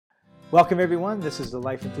Welcome everyone, this is the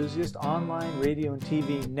Life Enthusiast online radio and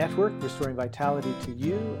TV network, restoring vitality to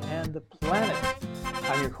you and the planet.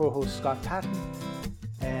 I'm your co-host Scott Paton,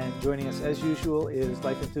 and joining us as usual is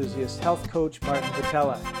Life Enthusiast health coach Martin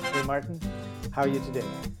Patella. Hey Martin, how are you today?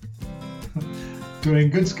 Doing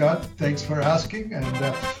good, Scott. Thanks for asking.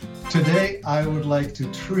 And today I would like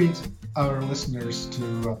to treat our listeners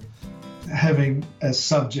to having as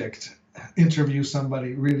subject interview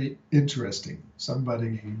somebody really interesting,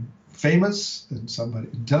 somebody famous and somebody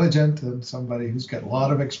intelligent and somebody who's got a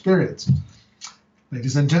lot of experience.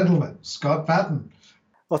 Ladies and gentlemen, Scott Paton.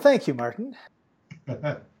 Well, thank you, Martin.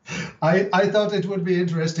 I thought it would be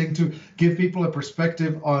interesting to give people a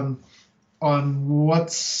perspective on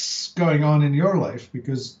what's going on in your life,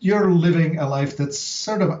 because you're living a life that's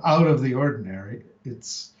sort of out of the ordinary.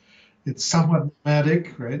 It's somewhat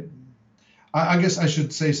nomadic, right? I guess I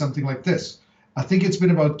should say something like this. I think it's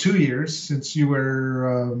been about 2 years since you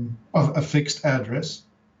were of a fixed address.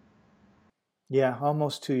 Yeah,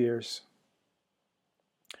 almost 2 years.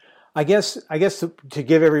 I guess to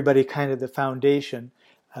give everybody kind of the foundation,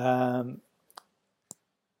 I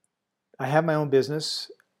have my own business.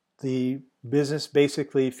 The business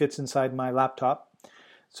basically fits inside my laptop.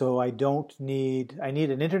 So I need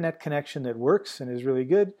an internet connection that works and is really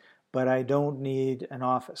good, but I don't need an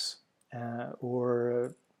office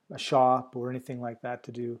or a shop or anything like that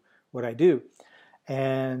to do what I do.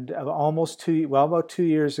 And about 2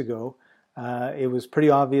 years ago, it was pretty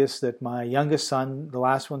obvious that my youngest son, the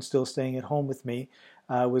last one still staying at home with me,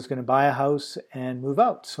 was going to buy a house and move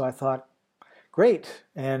out. So I thought, great.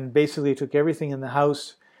 And basically took everything in the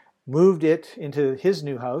house, moved it into his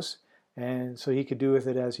new house, and so he could do with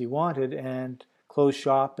it as he wanted, and closed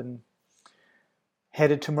shop and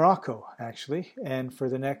headed to Morocco, actually. And for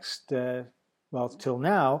the next, till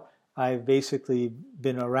now, I've basically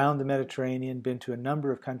been around the Mediterranean, been to a number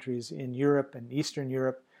of countries in Europe and Eastern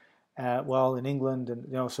Europe, in England,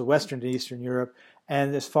 and so Western to Eastern Europe,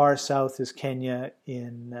 and as far south as Kenya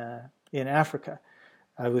in Africa.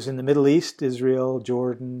 I was in the Middle East, Israel,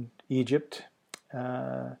 Jordan, Egypt,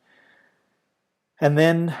 and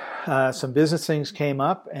then some business things came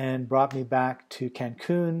up and brought me back to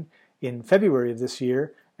Cancun in February of this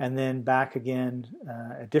year, and then back again,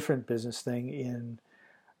 a different business thing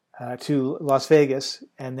to Las Vegas,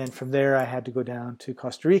 and then from there I had to go down to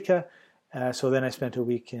Costa Rica. So then I spent a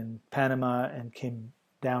week in Panama and came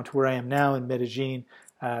down to where I am now in Medellin,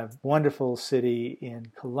 a wonderful city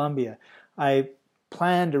in Colombia. I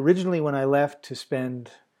planned originally when I left to spend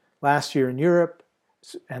last year in Europe,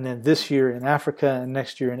 and then this year in Africa, and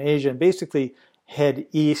next year in Asia, and basically head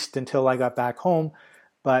east until I got back home.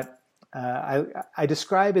 But I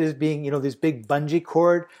describe it as being, this big bungee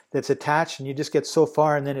cord that's attached, and you just get so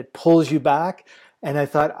far, and then it pulls you back. And I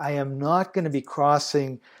thought, I am not going to be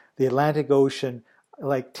crossing the Atlantic Ocean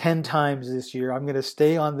like 10 times this year. I'm going to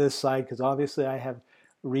stay on this side because obviously I have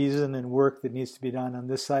reason and work that needs to be done on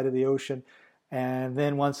this side of the ocean. And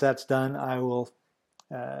then once that's done, I will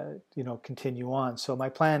continue on. So my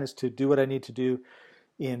plan is to do what I need to do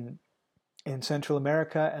in Central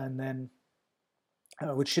America, and then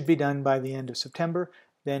which should be done by the end of September,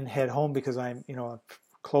 then head home because I'm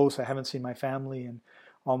close. I haven't seen my family in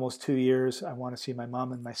almost 2 years. I want to see my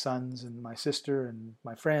mom and my sons and my sister and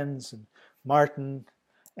my friends and Martin,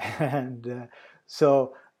 and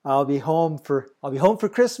so I'll be home for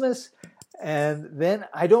Christmas. And then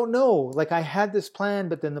I don't know, like I had this plan,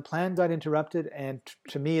 but then the plan got interrupted. And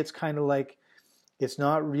to me, it's kind of like, it's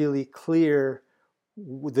not really clear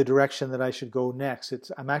the direction that I should go next.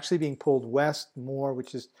 I'm actually being pulled west more,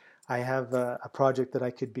 which is, I have a project that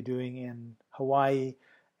I could be doing in Hawaii,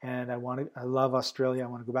 and I love Australia. I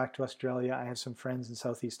want to go back to Australia. I have some friends in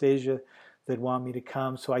Southeast Asia that want me to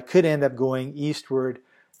come. So I could end up going eastward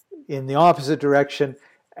in the opposite direction,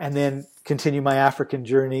 and then continue my African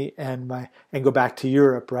journey and go back to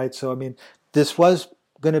Europe, right? So, I mean, this was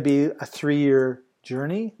going to be a 3-year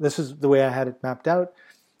journey. This is the way I had it mapped out.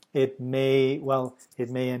 It may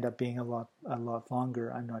end up being a lot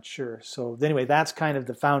longer. I'm not sure. So anyway, that's kind of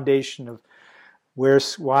the foundation of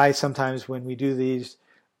why sometimes when we do these,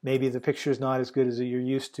 maybe the picture is not as good as you're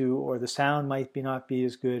used to, or the sound might not be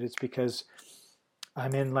as good. It's because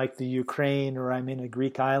I'm in like the Ukraine, or I'm in a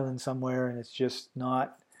Greek island somewhere, and it's just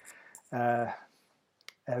not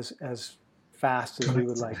as fast as we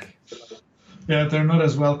would like. Yeah, they're not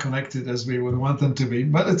as well connected as we would want them to be,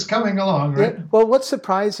 but it's coming along, right? Yeah. Well, what's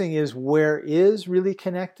surprising is where is really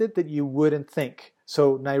connected that you wouldn't think.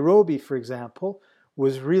 So Nairobi, for example,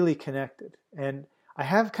 was really connected. And I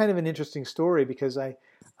have kind of an interesting story because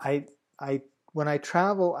when I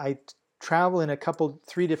travel in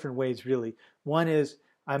 3 different ways, really. One is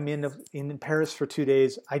I'm in Paris for 2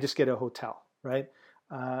 days, I just get a hotel, right?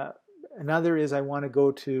 Uh, Another is I want to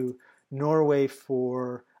go to Norway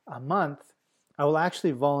for a month. I will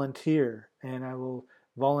actually volunteer, and I will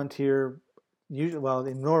volunteer. Usually, well,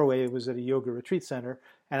 in Norway, it was at a yoga retreat center,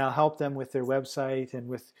 and I'll help them with their website and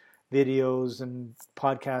with videos and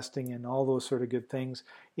podcasting and all those sort of good things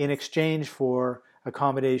in exchange for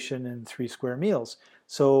accommodation and 3 square meals.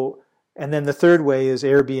 So, and then the third way is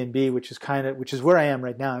Airbnb, which is where I am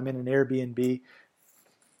right now. I'm in an Airbnb.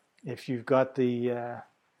 If you've got the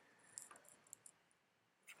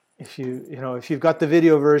if you've got the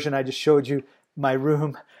video version, I just showed you my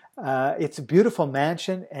room. It's a beautiful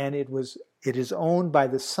mansion, and it is owned by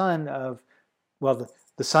the son of, well,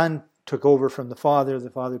 the son took over from the father.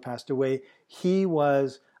 The father passed away. He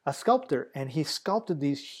was a sculptor, and he sculpted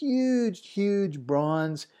these huge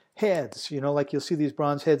bronze heads. Like you'll see these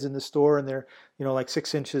bronze heads in the store, and they're like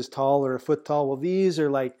 6 inches tall or a foot tall. Well, these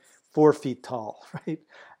are like 4 feet tall, right?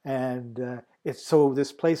 And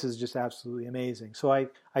this place is just absolutely amazing. So I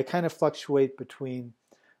kind of fluctuate between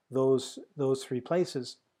those 3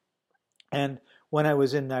 places. And when I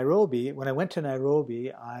went to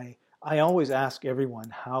Nairobi, I always ask everyone,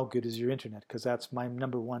 how good is your internet? Because that's my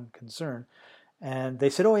number one concern. And they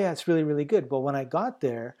said, oh yeah, it's really, really good. But when I got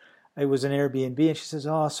there, it was an Airbnb, and she says,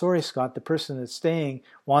 oh, sorry, Scott, the person that's staying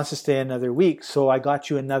wants to stay another week, so I got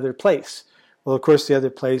you another place. Well, of course, the other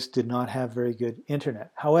place did not have very good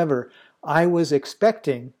internet. However, I was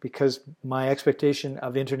expecting, because my expectation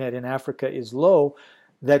of internet in Africa is low,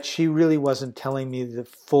 that she really wasn't telling me the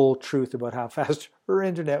full truth about how fast her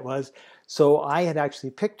internet was. So I had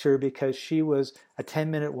actually picked her because she was a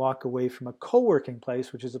 10-minute walk away from a co-working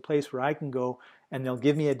place, which is a place where I can go and they'll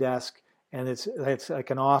give me a desk, and it's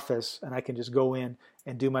like an office, and I can just go in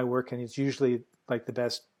and do my work, and it's usually like the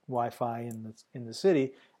best Wi-Fi in the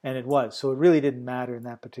city, and it was. So it really didn't matter in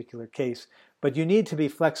that particular case. But you need to be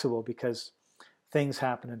flexible because things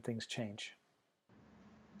happen and things change.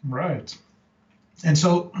 Right. And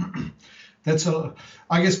so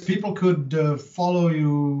I guess people could follow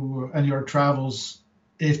you and your travels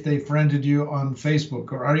if they friended you on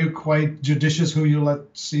Facebook, or are you quite judicious who you let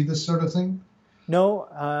see this sort of thing? No,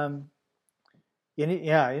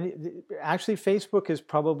 actually Facebook is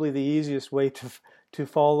probably the easiest way to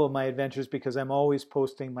follow my adventures, because I'm always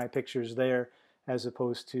posting my pictures there as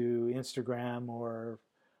opposed to Instagram or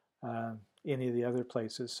any of the other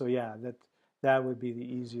places. So yeah, that would be the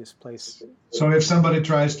easiest place. So if somebody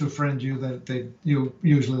tries to friend you, you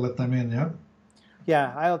usually let them in, yeah?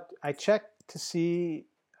 Yeah, I check to see,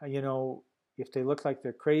 if they look like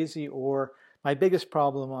they're crazy, or my biggest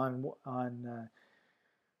problem on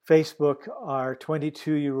Facebook are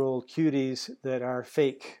 22-year-old cuties that are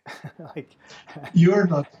fake. Like, you're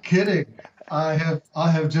not kidding. I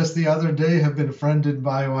have just the other day have been friended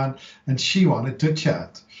by one, and she wanted to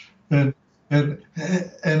chat, and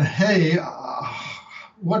and hey,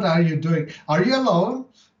 what are you doing? Are you alone?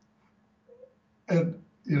 And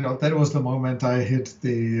that was the moment I hit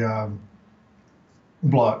the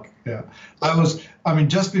block. Yeah,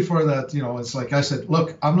 just before that, it's like I said,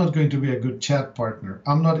 look, I'm not going to be a good chat partner.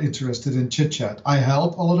 I'm not interested in chit chat. I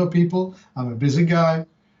help a lot of people. I'm a busy guy.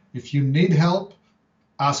 If you need help,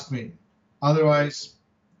 ask me. Otherwise,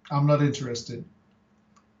 I'm not interested.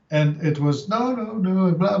 And it was no,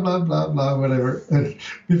 blah, blah, blah, blah, whatever. And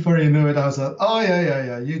before you knew it, I was like, oh,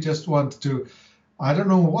 yeah. You just want to, I don't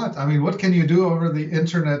know what. I mean, what can you do over the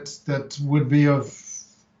internet that would be of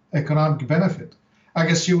economic benefit? I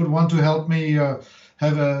guess you would want to help me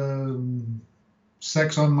have a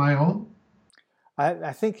sex on my own.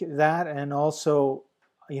 I think that, and also,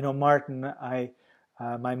 Martin,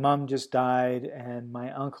 my mom just died, and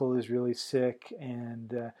my uncle is really sick,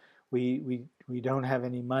 and we don't have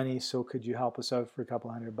any money. So could you help us out for a couple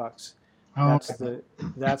 $100?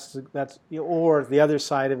 Or the other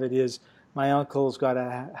side of it is, my uncle's got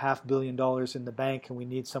 $500 million in the bank, and we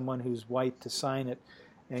need someone who's white to sign it.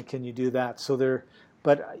 And can you do that? So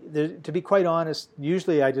to be quite honest,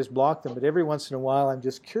 usually I just block them, but every once in a while I'm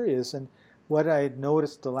just curious. And what I had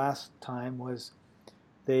noticed the last time was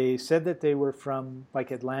they said that they were from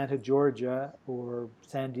like Atlanta, Georgia, or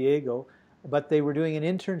San Diego, but they were doing an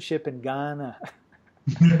internship in Ghana.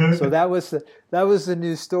 So that was the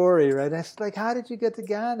new story, right? I was like, how did you get to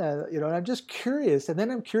Ghana? And I'm just curious. And then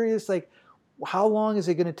I'm curious, like, how long is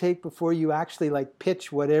it going to take before you actually like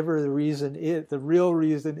pitch whatever the reason is, the real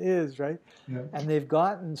reason is, right? Yeah. And they've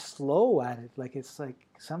gotten slow at it. Like, it's like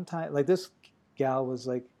sometimes, like this gal was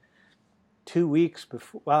like 2 weeks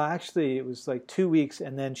before. Well, actually, it was like 2 weeks,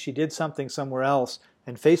 and then she did something somewhere else,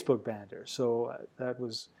 and Facebook banned her. So that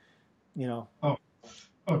was, Oh,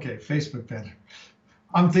 okay, Facebook banned her.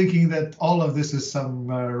 I'm thinking that all of this is some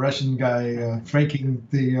Russian guy faking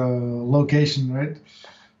the location, right?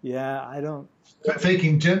 Yeah, I don't.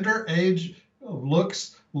 Faking gender, age,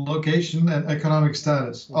 looks, location, and economic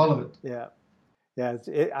status. Yeah, All of it. yeah, yeah.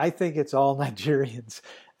 I think it's all Nigerians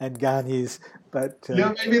and Ghanese, but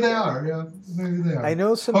Yeah, maybe they are. Yeah, maybe they I are.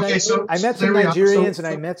 know some. Okay, I met some there we are. So, Nigerians and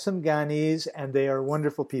I met some Ghanese, and they are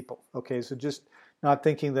wonderful people. Okay, so just not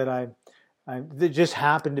thinking that they just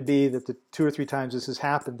happened to be that the 2 or 3 times this has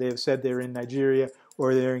happened, they have said they're in Nigeria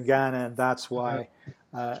or they're in Ghana, and that's uh, why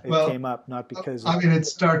it well, came up, not because I of. mean, it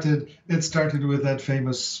started with that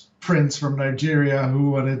famous prince from Nigeria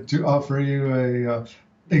who wanted to offer you a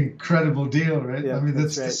incredible deal, right? I Yeah, mean,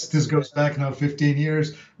 that's that's right. this goes back now 15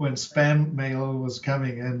 years when spam mail was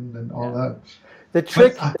coming in and all Yeah. that. The But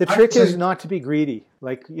trick, the I would trick is say, not to be greedy.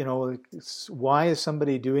 Like, like, why is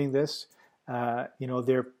somebody doing this?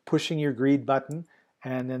 They're pushing your greed button,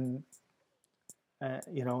 and then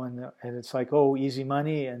and it's like, oh, easy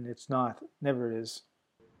money, and it's not. Never is.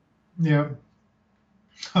 yeah.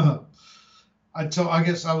 So I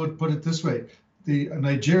guess I would put it this way: the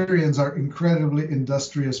Nigerians are incredibly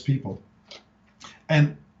industrious people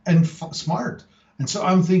and smart. And so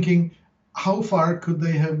I'm thinking, how far could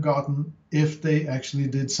they have gotten if they actually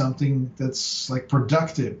did something that's like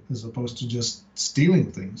productive as opposed to just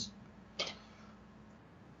stealing things?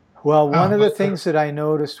 Well, one Ah, of the but things that I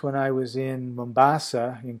noticed when I was in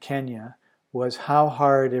Mombasa in Kenya was how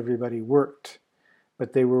hard everybody worked,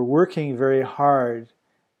 but they were working very hard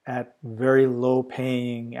at very low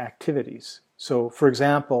paying activities. So, for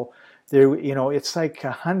example, it's like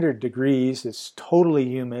 100 degrees. It's totally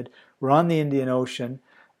humid. We're on the Indian Ocean,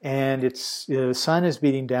 and the sun is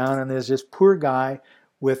beating down, and there's this poor guy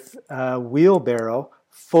with a wheelbarrow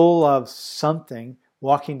full of something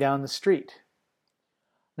walking down the street.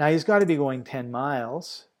 Now he's got to be going 10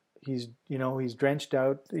 miles. He's drenched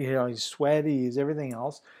out, he's sweaty, he's everything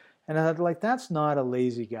else. And I thought, like, that's not a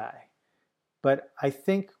lazy guy. But I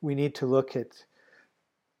think we need to look at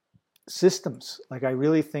systems. Like, I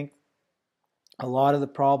really think a lot of the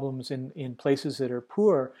problems in places that are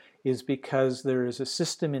poor is because there is a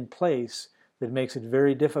system in place that makes it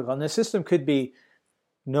very difficult. And the system could be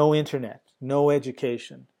no internet, no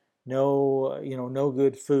education, no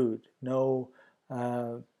good food,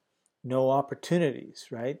 uh, no opportunities,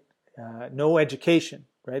 right? No education,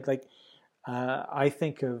 right? Like I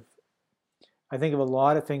think of a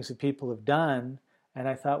lot of things that people have done, and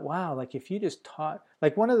I thought, wow, like if you just taught,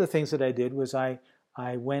 like one of the things that I did was I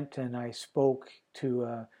went and I spoke to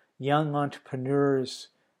a young entrepreneurs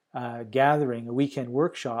gathering, a weekend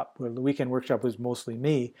workshop. Where the weekend workshop was mostly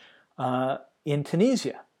me in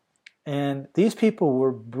Tunisia, and these people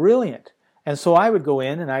were brilliant. And so I would go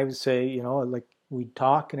in and I would say, like we'd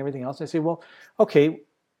talk and everything else. I say, well, okay,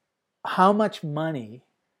 how much money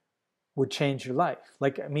would change your life?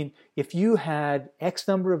 Like, I mean, if you had X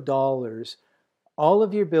number of dollars, all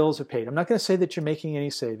of your bills are paid. I'm not going to say that you're making any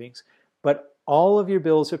savings, but all of your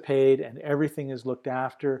bills are paid and everything is looked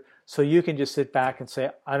after. So you can just sit back and say,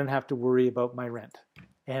 I don't have to worry about my rent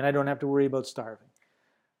and I don't have to worry about starving.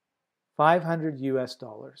 500 US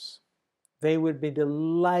dollars. They would be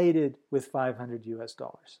delighted with 500 US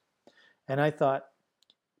dollars. And I thought,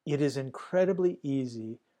 it is incredibly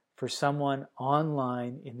easy for someone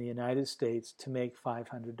online in the United States to make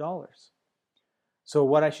 $500. So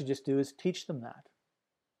what I should just do is teach them that.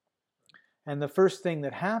 And the first thing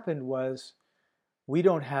that happened was we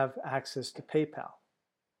don't have access to PayPal.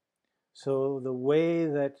 So the way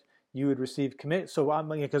that you would receive commit,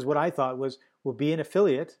 because what I thought was, we'll be an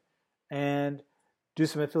affiliate and do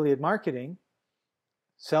some affiliate marketing,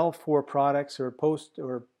 sell 4 products or post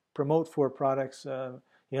or promote 4 products,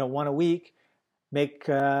 one a week, make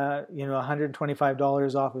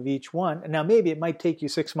 $125 off of each one. And now maybe it might take you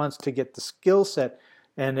 6 months to get the skill set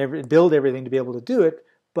and build everything to be able to do it,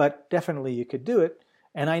 but definitely you could do it.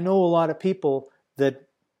 And I know a lot of people that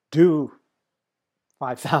do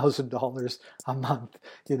 $5,000 a month,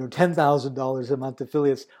 $10,000 a month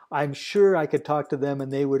affiliates. I'm sure I could talk to them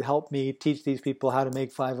and they would help me teach these people how to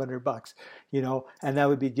make $500, and that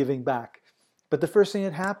would be giving back. But the first thing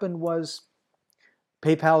that happened was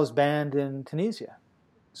PayPal is banned in Tunisia.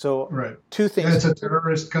 So right. two Yeah, things, it's a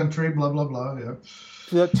terrorist country, blah, blah, blah.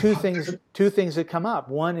 Yeah. two things, two things that come up.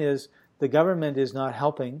 One is the government is not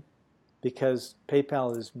helping because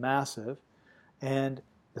PayPal is massive. And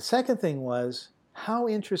the second thing was, how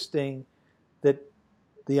interesting that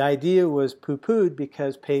the idea was poo-pooed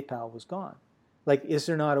because PayPal was gone. Like, is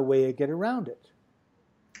there not a way to get around it?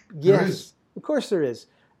 Yes, of course there is.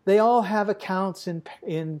 They all have accounts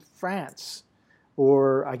in France,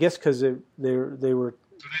 or I guess because they were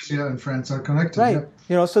Tunisia and France are connected. Right.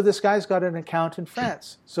 Yeah. So this guy's got an account in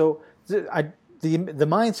France. So the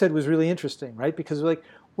mindset was really interesting, right? Because we're like,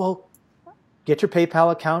 well, get your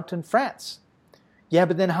PayPal account in France. Yeah,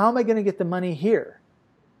 but then how am I going to get the money here?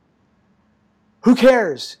 Who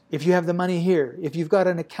cares if you have the money here? If you've got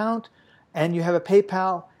an account and you have a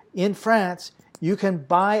PayPal in France, you can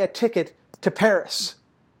buy a ticket to Paris.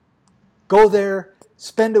 Go there,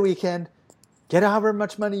 spend a weekend, get however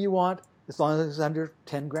much money you want, as long as it's under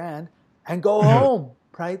 10 grand, and go home,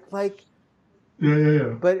 right? Like,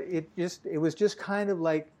 Yeah. but it was just kind of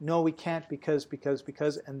like, no, we can't because,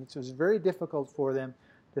 and it was very difficult for them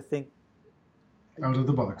to think Out of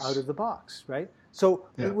the box. Out of the box, right? So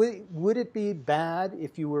Yeah. would it be bad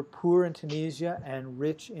if you were poor in Tunisia and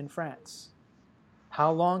rich in France?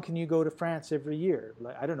 How long can you go to France every year?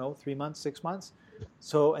 Like, I don't know, 3 months, 6 months?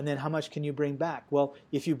 So, and then how much can you bring back? Well,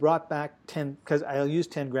 if you brought back 10, because I'll use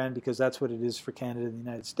 10 grand because that's what it is for Canada and the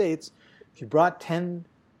United States. If you brought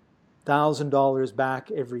 $10,000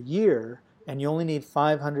 back every year and you only need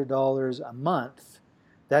 $500 a month,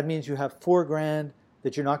 that means you have 4 grand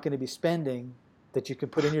that you're not going to be spending that you can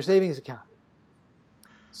put in your savings account.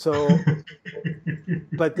 So,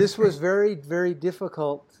 but this was very, very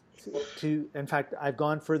difficult to, in fact, I've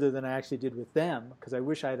gone further than I actually did with them because I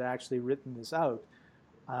wish I had actually written this out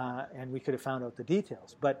and we could have found out the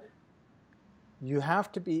details. But you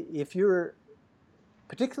have to be,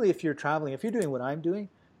 particularly if you're traveling, if you're doing what I'm doing,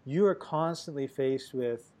 you are constantly faced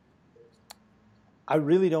with, I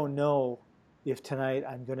really don't know if tonight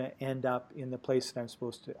I'm going to end up in the place that I'm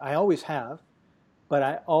supposed to. I always have, but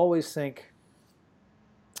I always think,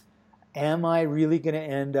 am I really going to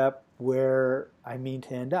end up where I mean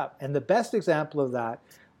to end up? And the best example of that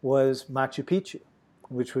was Machu Picchu,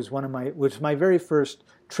 which was my very first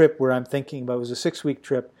trip where I'm thinking about. It was a 6-week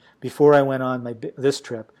trip before I went on this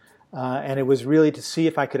trip, and it was really to see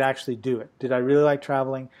if I could actually do it. Did I really like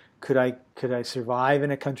traveling? Could I survive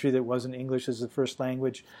in a country that wasn't English as the first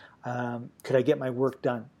language? Could I get my work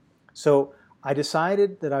done? So I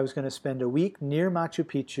decided that I was going to spend a week near Machu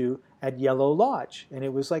Picchu at Yellow Lodge. And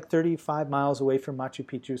it was like 35 miles away from Machu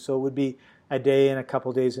Picchu. So it would be a day and a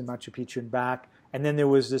couple days in Machu Picchu and back. And then there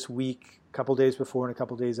was this week, a couple days before and a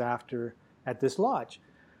couple days after at this lodge.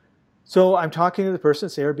 So I'm talking to the person,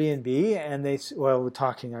 it's Airbnb, and we're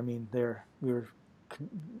talking, we were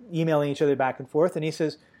emailing each other back and forth. And he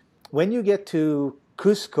says, when you get to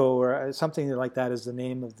Cusco or something like that is the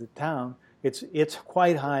name of the town, it's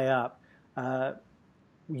quite high up.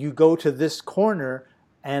 You go to this corner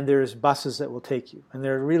and there's buses that will take you, and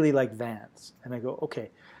they're really like vans. And I go, okay.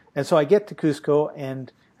 And so I get to Cusco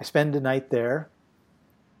and I spend the night there,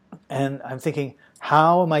 and I'm thinking,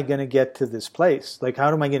 how am I going to get to this place? Like,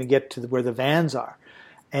 how am I going to get to where the vans are?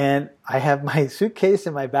 And I have my suitcase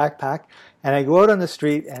in my backpack, and I go out on the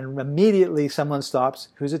street, and immediately someone stops,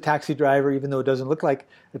 who's a taxi driver, even though it doesn't look like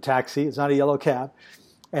a taxi, it's not a yellow cab,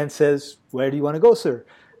 and says, where do you want to go, sir?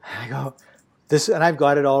 And I go, this, and I've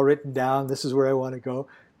got it all written down. This is where I want to go.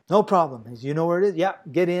 No problem. He says, you know where it is? Yeah,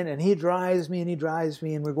 get in. And he drives me,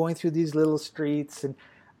 and we're going through these little streets, and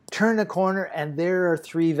turn a corner, and there are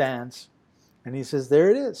 3 vans. And he says, there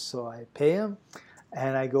it is. So I pay him,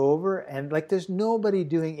 and I go over, and like there's nobody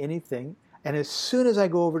doing anything. And as soon as I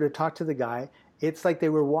go over to talk to the guy, it's like they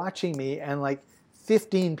were watching me, and like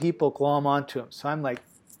 15 people glom onto him. So I'm like,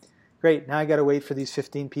 great, now I got to wait for these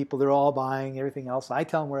 15 people. They're all buying everything else. I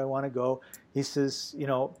tell him where I want to go. He says,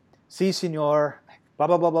 si, señor, blah,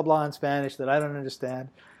 blah, blah, blah, blah in Spanish that I don't understand.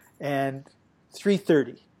 And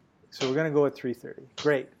 3:30. So we're going to go at 3:30.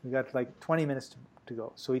 Great. We got like 20 minutes to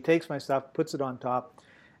go. So he takes my stuff, puts it on top,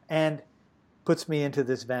 and puts me into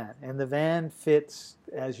this van. And the van fits,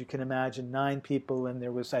 as you can imagine, 9 people, and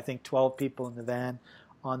there was, I think, 12 people in the van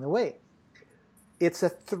on the way. It's a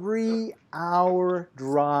 3-hour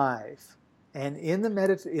drive. And in the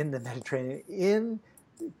Mediterranean, in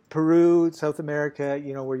Peru, South America,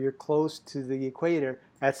 where you're close to the equator,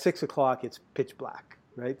 at 6 o'clock it's pitch black,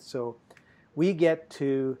 right? So we get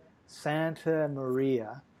to Santa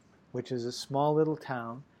Maria, which is a small little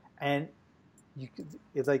town, and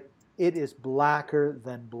it's like, it is blacker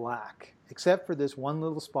than black, except for this one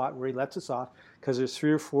little spot where he lets us off because there's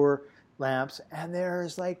 3 or 4 lamps, and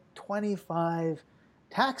there's like 25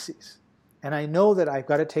 taxis. And I know that I've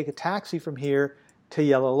got to take a taxi from here to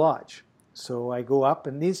Yellow Lodge. So I go up,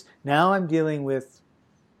 and now I'm dealing with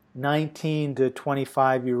 19 to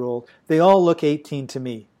 25-year-old. They all look 18 to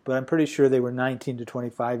me, but I'm pretty sure they were 19 to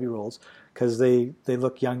 25-year-olds because they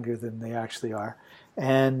look younger than they actually are.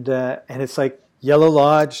 And it's like, Yellow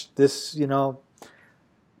Lodge, this, blah,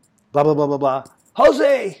 blah, blah, blah, blah.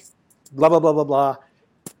 Jose! Blah, blah, blah, blah, blah.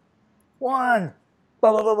 1,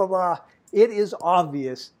 blah, blah, blah, blah, blah. It is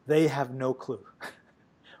obvious they have no clue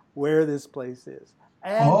where this place is.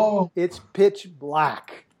 And Oh, it's pitch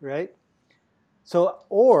black, right? So,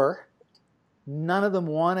 or none of them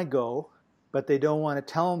want to go, but they don't want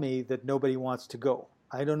to tell me that nobody wants to go.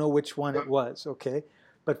 I don't know which one it was, okay?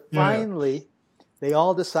 But yeah. finally, they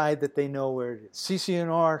all decide that they know where it is.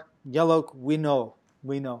 CCNR, Yellow, we know.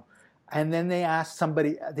 And then they ask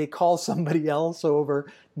somebody, they call somebody else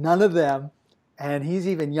over, none of them, and he's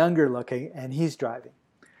even younger looking, and he's driving.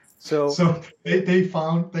 So So they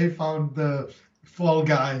found the fall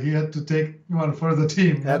guy. He had to take one for the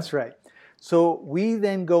team. Yeah? that's right. So we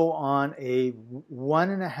then go on a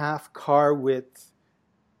 1.5 car width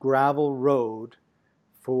gravel road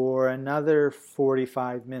for another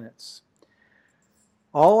 45 minutes.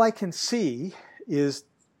 All I can see is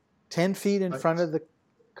 10 feet in front of the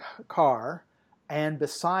car and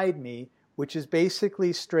beside me, which is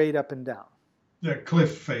basically straight up and down. Yeah,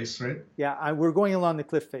 cliff face, right? Yeah, we're going along the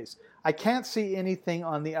cliff face. I can't see anything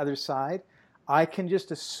on the other side. I can just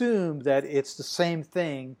assume that it's the same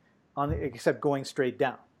thing except going straight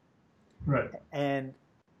down. Right. And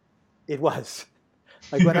it was.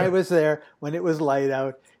 Like when I was there, when it was light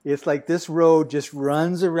out, it's like this road just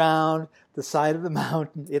runs around the side of the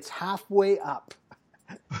mountain. It's halfway up.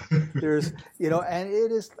 There's, and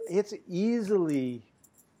it's easily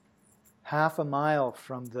half a mile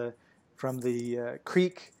from the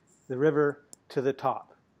creek, the river, to the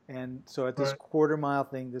top. And so at this quarter-mile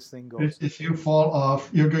thing, this thing goes. If you fall off,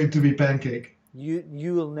 you're going to be pancake.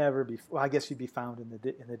 You will never be. Well, I guess you'd be found in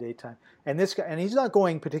the daytime. And this guy, and he's not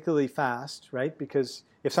going particularly fast, right? Because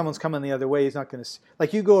if someone's coming the other way, he's not going to.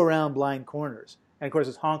 Like you go around blind corners, and of course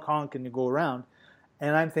it's honk honk, and you go around.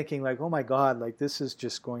 And I'm thinking like, oh my God, like this is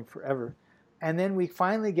just going forever. And then we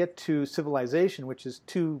finally get to Civilization, which is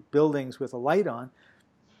 2 buildings with a light on.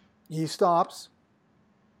 He stops.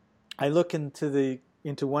 I look into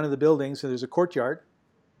one of the buildings, and there's a courtyard.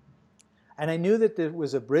 And I knew that there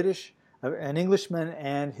was an Englishman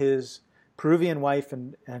and his Peruvian wife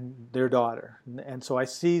and their daughter. And so I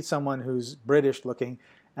see someone who's British looking,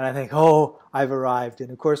 and I think, oh, I've arrived. And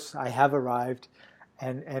of course, I have arrived,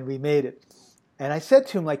 and we made it. And I said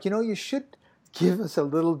to him, like, you should give us a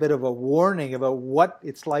little bit of a warning about what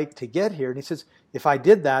it's like to get here. And he says, if I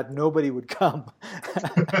did that, nobody would come.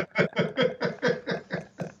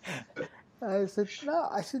 I said,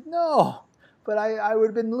 no. But I would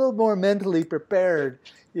have been a little more mentally prepared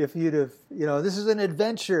if you'd have, this is an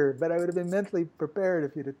adventure, but I would have been mentally prepared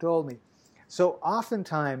if you'd have told me. So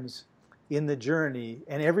oftentimes in the journey,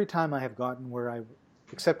 and every time I have gotten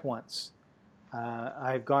except once,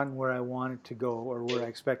 I've gotten where I wanted to go or where I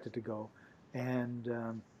expected to go.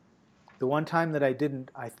 And the one time that I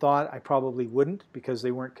didn't, I thought I probably wouldn't because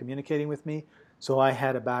they weren't communicating with me. So I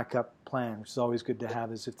had a backup plan, which is always good to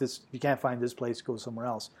have, is if you can't find this place, go somewhere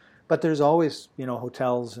else. But there's always,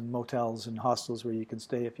 hotels and motels and hostels where you can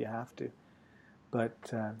stay if you have to.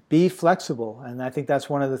 But be flexible. And I think that's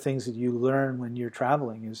one of the things that you learn when you're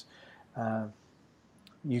traveling is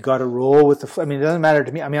you got to roll with it doesn't matter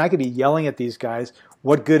to me. I could be yelling at these guys.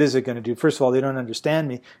 What good is it going to do? First of all, they don't understand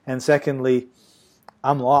me. And secondly,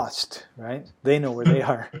 I'm lost, right? They know where they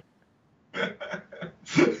are.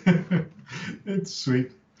 It's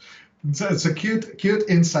sweet. It's a cute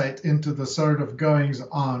insight into the sort of goings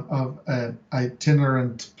on of an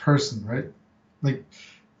itinerant person, right? Like,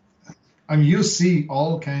 you see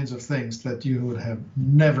all kinds of things that you would have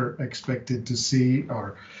never expected to see,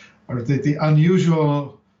 or the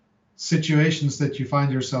unusual situations that you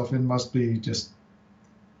find yourself in must be just,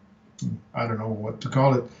 I don't know what to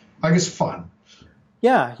call it. I guess fun.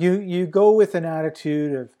 Yeah, you go with an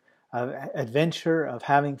attitude of adventure, of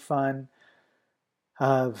having fun,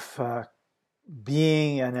 of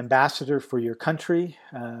being an ambassador for your country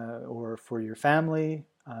or for your family.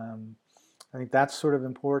 I think that's sort of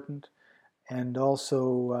important. And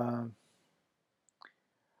also,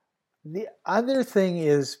 the other thing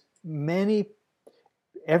is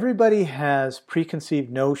everybody has preconceived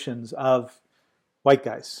notions of white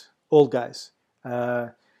guys, old guys,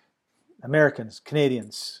 Americans,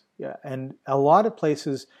 Canadians, yeah, and a lot of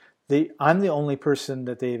places, I'm the only person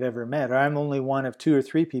that they've ever met, or I'm only one of 2 or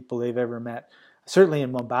 3 people they've ever met. Certainly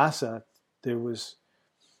in Mombasa, there was,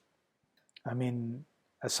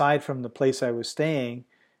 aside from the place I was staying,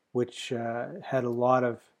 which had a lot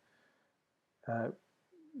of,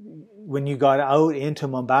 when you got out into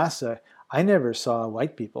Mombasa, I never saw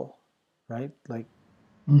white people, right? Like,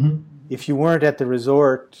 if you weren't at the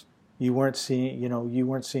resort, you weren't seeing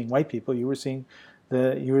white people. You were seeing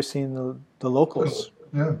the locals.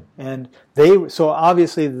 Yeah. And so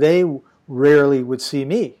obviously they rarely would see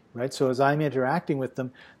me right? So as I'm interacting with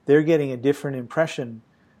them, they're getting a different impression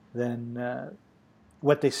than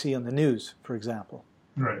what they see on the news, for example.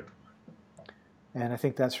 Right. And I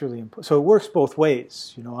think that's really important. So it works both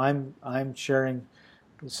ways. I'm sharing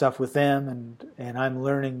stuff with them, and I'm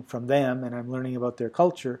learning from them, and I'm learning about their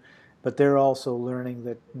culture, but they're also learning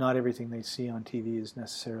that not everything they see on TV is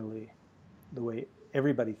necessarily the way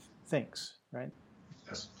everybody thinks, right?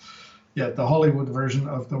 Yes. Yeah, the Hollywood version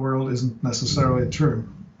of the world isn't necessarily true.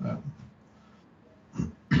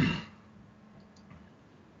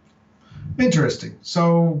 Interesting.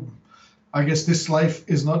 So I guess this life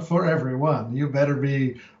is not for everyone. You better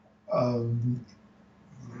be, um,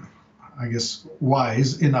 I guess,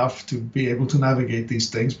 wise enough to be able to navigate these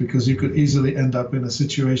things, because you could easily end up in a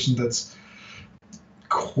situation that's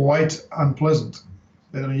quite unpleasant.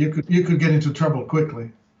 You could get into trouble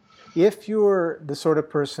quickly. If you're the sort of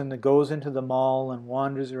person that goes into the mall and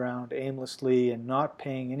wanders around aimlessly and not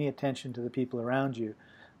paying any attention to the people around you,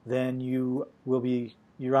 then your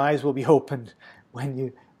eyes will be opened when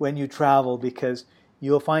you travel, because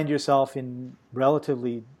you'll find yourself in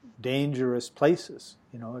relatively dangerous places.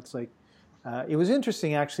 It's like it was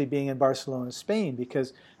interesting actually being in Barcelona, Spain,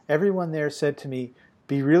 because everyone there said to me,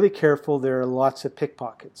 "Be really careful. There are lots of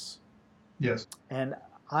pickpockets." Yes. And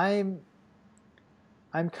I'm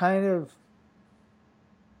kind of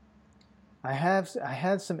I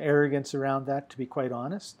had some arrogance around that, to be quite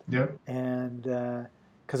honest, Yeah. and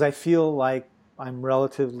because I feel like I'm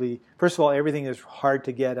relatively, first of all, everything is hard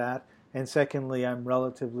to get at, and secondly, I'm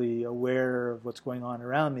relatively aware of what's going on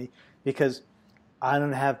around me because I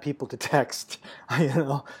don't have people to text,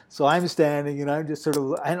 So I'm standing and I'm just sort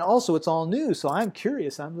of, and also it's all new, so I'm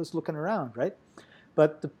curious. I'm just looking around, right?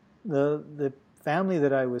 But the family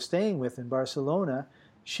that I was staying with in Barcelona,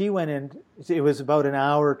 she went in. It was about an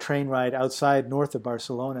hour train ride outside north of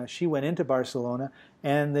Barcelona. She went into Barcelona,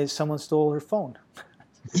 and someone stole her phone.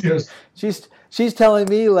 Yes. She's telling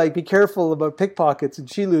me, like, be careful about pickpockets, and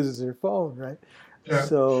she loses her phone, right? Yeah.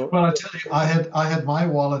 So Well, I tell you, I had my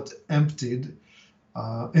wallet emptied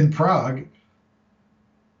in Prague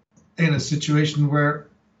in a situation where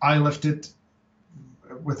I left it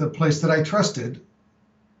with a place that I trusted.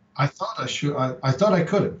 I thought I should. I thought I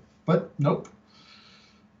could have, but nope.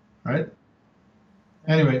 Right.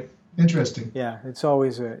 Anyway, interesting. yeah, it's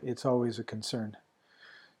always a concern.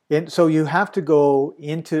 And so you have to go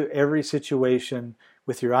into every situation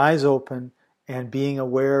with your eyes open and being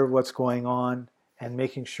aware of what's going on and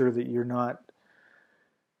making sure that you're not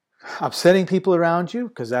upsetting people around you,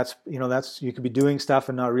 because that's you could be doing stuff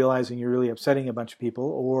and not realizing you're really upsetting a bunch of people,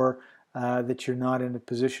 or that you're not in a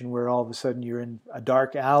position where all of a sudden you're in a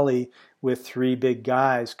dark alley with three big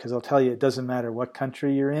guys. Because I'll tell you, it doesn't matter what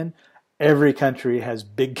country you're in. Every country has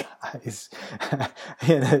big guys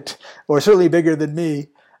in it, or certainly bigger than me.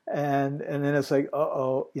 And then it's like,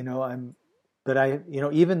 but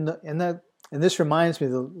and this reminds me,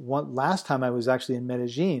 the one last time I was actually in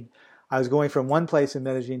Medellin, I was going from one place in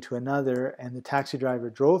Medellin to another, and the taxi driver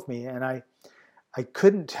drove me, and I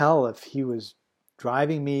couldn't tell if he was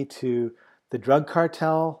driving me to the drug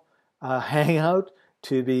cartel hangout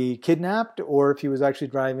to be kidnapped, or if he was actually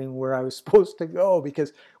driving where I was supposed to go,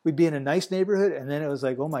 because we'd be in a nice neighborhood, and then it was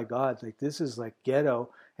like, oh my God, like this is like ghetto.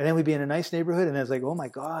 And then we'd be in a nice neighborhood, and it's like, oh my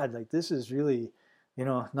God, like this is really,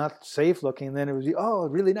 not safe looking. And then it would be, oh,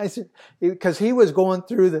 really nice. Because he was going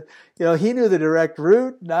through he knew the direct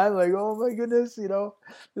route. And I'm like, oh my goodness,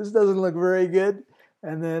 this doesn't look very good.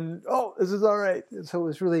 And then, oh, this is all right. And so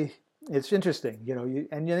it's interesting,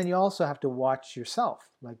 and then you also have to watch yourself.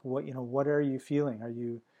 Like what are you feeling? Are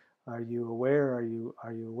you aware? Are you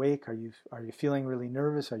awake? Are you feeling really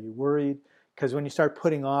nervous? Are you worried? Because when you start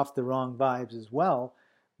putting off the wrong vibes as well,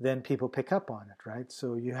 then people pick up on it, right?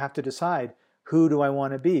 So you have to decide, who do I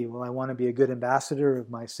want to be? Well, I want to be a good ambassador of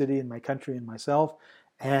my city and my country and myself,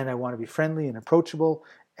 and I want to be friendly and approachable,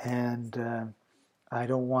 and I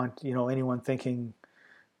don't want anyone thinking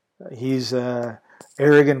he's a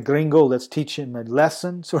arrogant gringo. Let's teach him a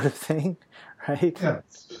lesson, sort of thing, right? Yeah.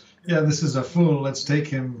 Yeah. This is a fool. Let's take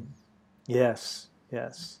him. Yes.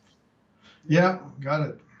 Yes. Yeah. Got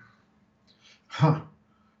it. Huh.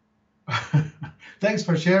 Thanks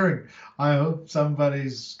for sharing. I hope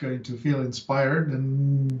somebody's going to feel inspired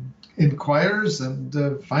and inquires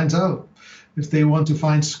and finds out. If they want to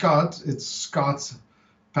find Scott, it's Scott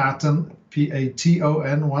Paton, Paton,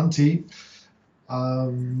 1T.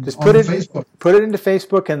 Just on Facebook. Put it into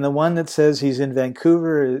Facebook, and the one that says he's in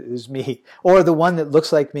Vancouver is me, or the one that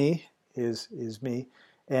looks like me is me.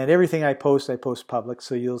 And everything I post public,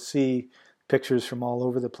 so you'll see pictures from all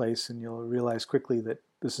over the place, and you'll realize quickly that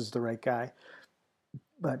this is the right guy.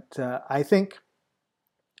 But I think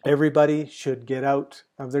everybody should get out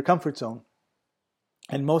of their comfort zone.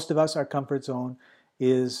 And most of us, our comfort zone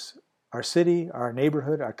is our city, our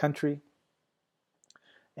neighborhood, our country,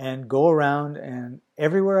 and go around. And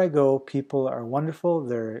everywhere I go, people are wonderful.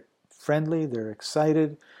 They're friendly. They're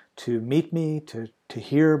excited to meet me, to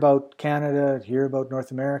hear about Canada, to hear about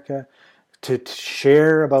North America, to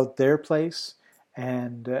share about their place.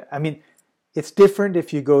 And I mean, it's different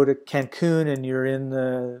if you go to Cancun and you're in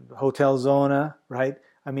the Hotel Zona, right?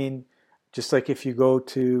 I mean, just like if you go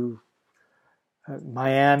to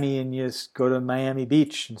Miami and you just go to Miami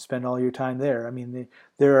Beach and spend all your time there. I mean,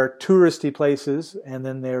 there are touristy places, and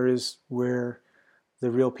then there is where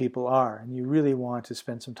the real people are. And you really want to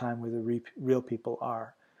spend some time where the real people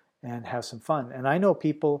are and have some fun. And I know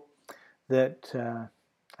people that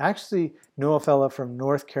actually know a fella from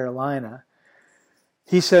North Carolina.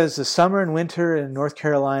 He says the summer and winter in North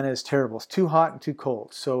Carolina is terrible. It's too hot and too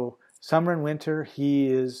cold. So summer and winter, he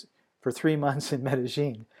is for 3 months in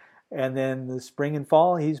Medellin. And then the spring and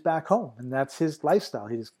fall, he's back home. And that's his lifestyle.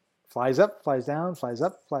 He just flies up, flies down, flies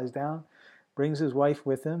up, flies down, brings his wife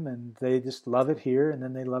with him, and they just love it here, and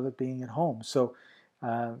then they love it being at home. So,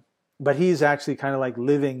 but he's actually kind of like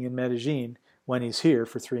living in Medellin when he's here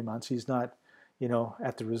for 3 months. He's not,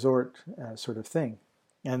 at the resort sort of thing.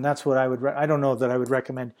 And that's what I don't know that I would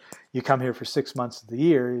recommend you come here for 6 months of the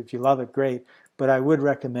year. If you love it, great. But I would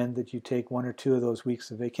recommend that you take 1 or 2 of those weeks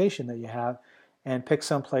of vacation that you have and pick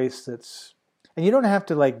some place and you don't have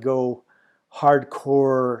to like go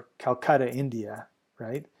hardcore Calcutta, India,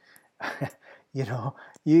 right?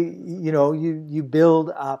 You build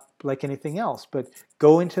up like anything else, but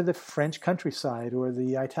go into the French countryside or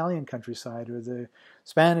the Italian countryside or the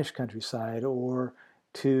Spanish countryside or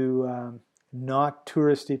to not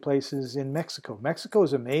touristy places in Mexico. Mexico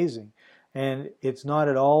is amazing, and it's not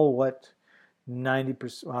at all what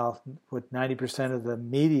 90% of the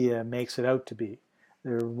media makes it out to be.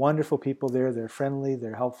 There are wonderful people there. They're friendly.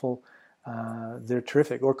 They're helpful. They're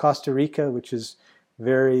terrific. Or Costa Rica, which is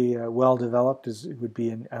very well developed, would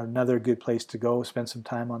be another good place to go. Spend some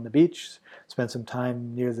time on the beach. Spend some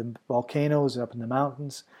time near the volcanoes, up in the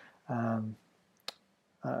mountains.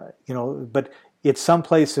 But it's some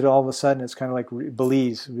place that all of a sudden it's kind of like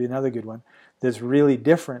Belize would be another good one. That's really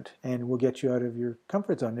different and will get you out of your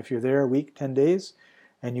comfort zone. If you're there a week, 10 days,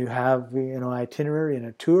 and you have itinerary and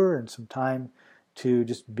a tour and some time to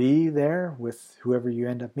just be there with whoever you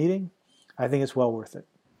end up meeting, I think it's well worth it.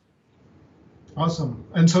 Awesome.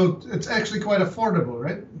 And so it's actually quite affordable,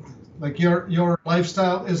 right? Like your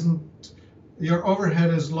lifestyle your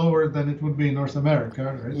overhead is lower than it would be in North America,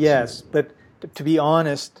 right? Yes, but to be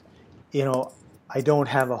honest, I don't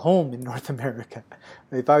have a home in North America.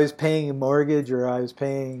 If I was paying a mortgage or I was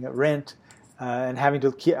paying rent and having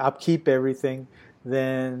to upkeep everything,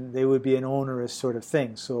 then they would be an onerous sort of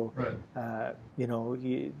thing. So, right.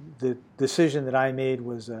 The decision that I made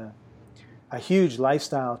was a huge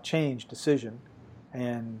lifestyle change decision,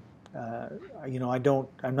 and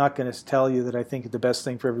I'm not going to tell you that I think the best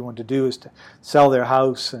thing for everyone to do is to sell their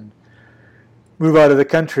house and move out of the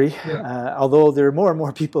country. Yeah. Although there are more and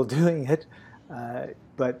more people doing it.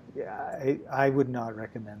 But I would not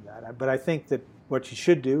recommend that. But I think that what you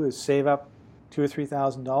should do is save up $2,000 or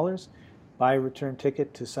 $3,000, buy a return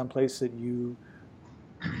ticket to some place that you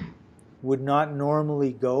would not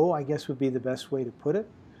normally go, I guess would be the best way to put it,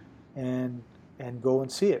 and go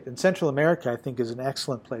and see it. And Central America, I think, is an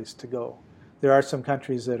excellent place to go. There are some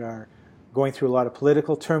countries that are going through a lot of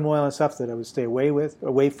political turmoil and stuff that I would stay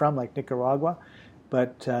away from, like Nicaragua.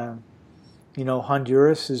 But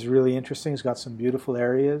Honduras is really interesting. It's got some beautiful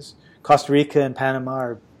areas. Costa Rica and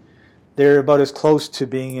Panama they're about as close to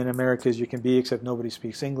being in America as you can be, except nobody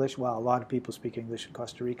speaks English. Well, a lot of people speak English in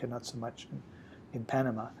Costa Rica, not so much in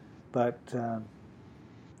Panama. But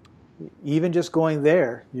even just going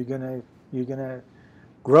there, you're gonna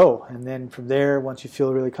grow, and then from there, once you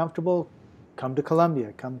feel really comfortable, come to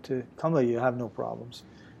Colombia. You have no problems,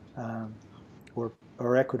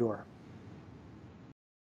 or Ecuador.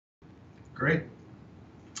 Great.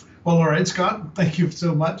 Well, all right, Scott, thank you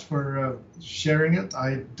so much for sharing it.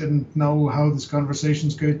 I didn't know how this conversation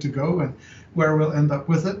is going to go and where we'll end up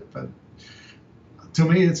with it, but to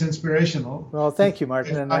me, it's inspirational. Well, thank you,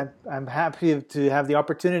 Martin, and I'm happy to have the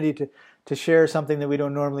opportunity to share something that we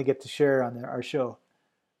don't normally get to share on our show.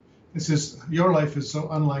 Your life is so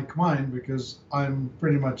unlike mine because I'm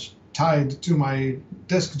pretty much tied to my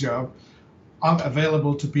desk job. I'm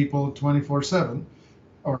available to people 24/7,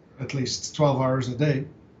 or at least 12 hours a day,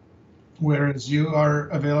 whereas you are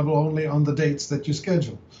available only on the dates that you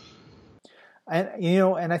schedule.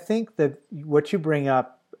 And I think that what you bring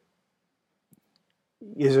up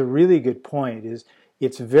is a really good point. Is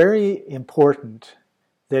it's very important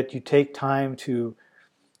that you take time to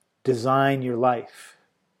design your life,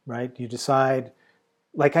 right? You decide,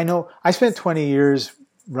 like I know, I spent 20 years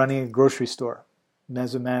running a grocery store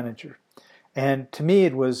as a manager. And to me, I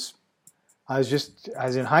was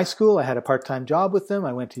in high school. I had a part-time job with them.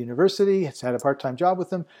 I went to university, had a part-time job with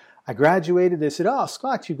them. I graduated. They said, "Oh,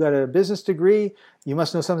 Scott, you've got a business degree. You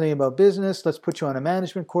must know something about business. Let's put you on a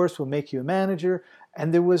management course. We'll make you a manager."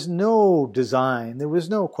 And there was no design. There was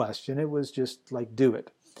no question. It was just like, do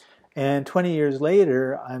it. And 20 years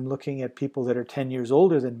later, I'm looking at people that are 10 years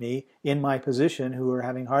older than me in my position who are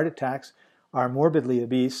having heart attacks, are morbidly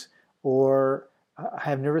obese, or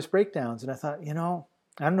have nervous breakdowns. And I thought, I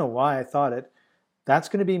don't know why I thought it. That's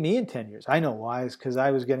going to be me in 10 years. I know why. It's because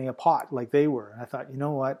I was getting a pot like they were. And I thought, you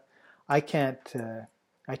know what? I can't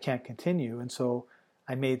continue. And so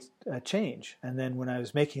I made a change. And then when I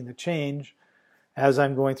was making the change, as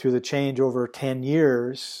I'm going through the change over 10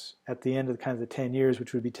 years, at the end of kind of the 10 years,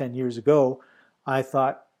 which would be 10 years ago, I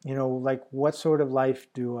thought, like, what sort of life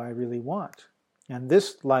do I really want? And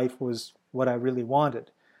this life was what I really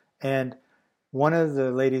wanted. And one of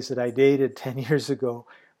the ladies that I dated 10 years ago,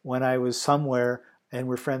 when I was somewhere and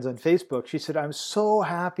we're friends on Facebook, she said, "I'm so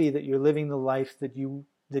happy that you're living the life that you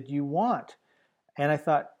want." And I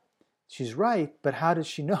thought, she's right, but how does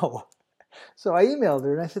she know? So I emailed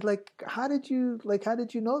her and I said, how did you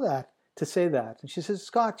know that, to say that? And she says,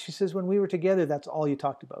 "Scott," she says, "when we were together, that's all you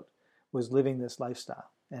talked about, was living this lifestyle.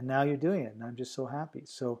 And now you're doing it, and I'm just so happy."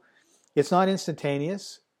 So it's not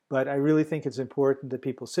instantaneous, but I really think it's important that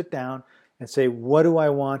people sit down and say, what do I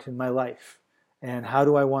want in my life? And how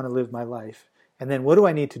do I want to live my life? And then what do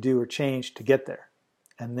I need to do or change to get there?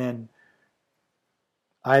 And then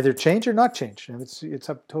either change or not change. And it's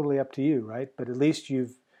totally up to you, right? But at least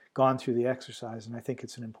you've gone through the exercise, and I think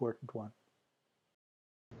it's an important one.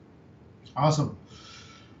 Awesome.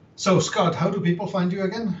 So, Scott, how do people find you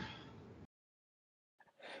again?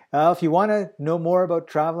 If you want to know more about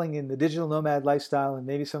traveling in the digital nomad lifestyle and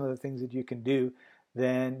maybe some of the things that you can do,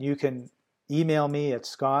 then you can email me at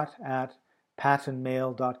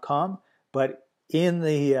scott@patonmail.com. But in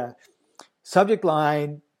the subject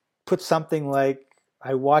line, put something like,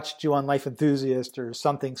 "I watched you on Life Enthusiast," or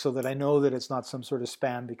something, so that I know that it's not some sort of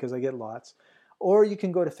spam, because I get lots. Or you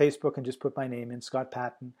can go to Facebook and just put my name in, Scott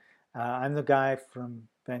Paton. I'm the guy from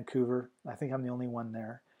Vancouver. I think I'm the only one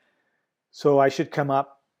there. So I should come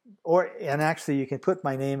up. And actually, you can put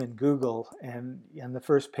my name in Google, and on the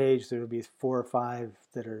first page there will be 4 or 5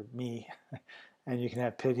 that are me, and you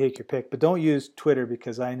can take your pick. But don't use Twitter,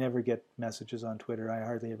 because I never get messages on Twitter. I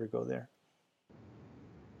hardly ever go there.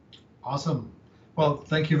 Awesome. Well,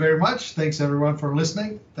 thank you very much. Thanks everyone for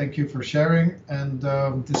listening. Thank you for sharing. And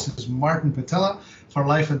this is Martin Patella for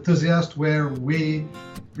Life Enthusiast, where we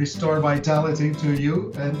restore vitality to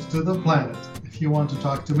you and to the planet. If you want to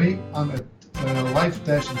talk to me, I'm at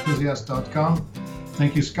life-enthusiast.com.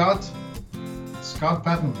 Thank you, Scott. Scott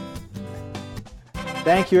Paton.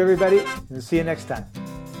 Thank you, everybody, and see you next time.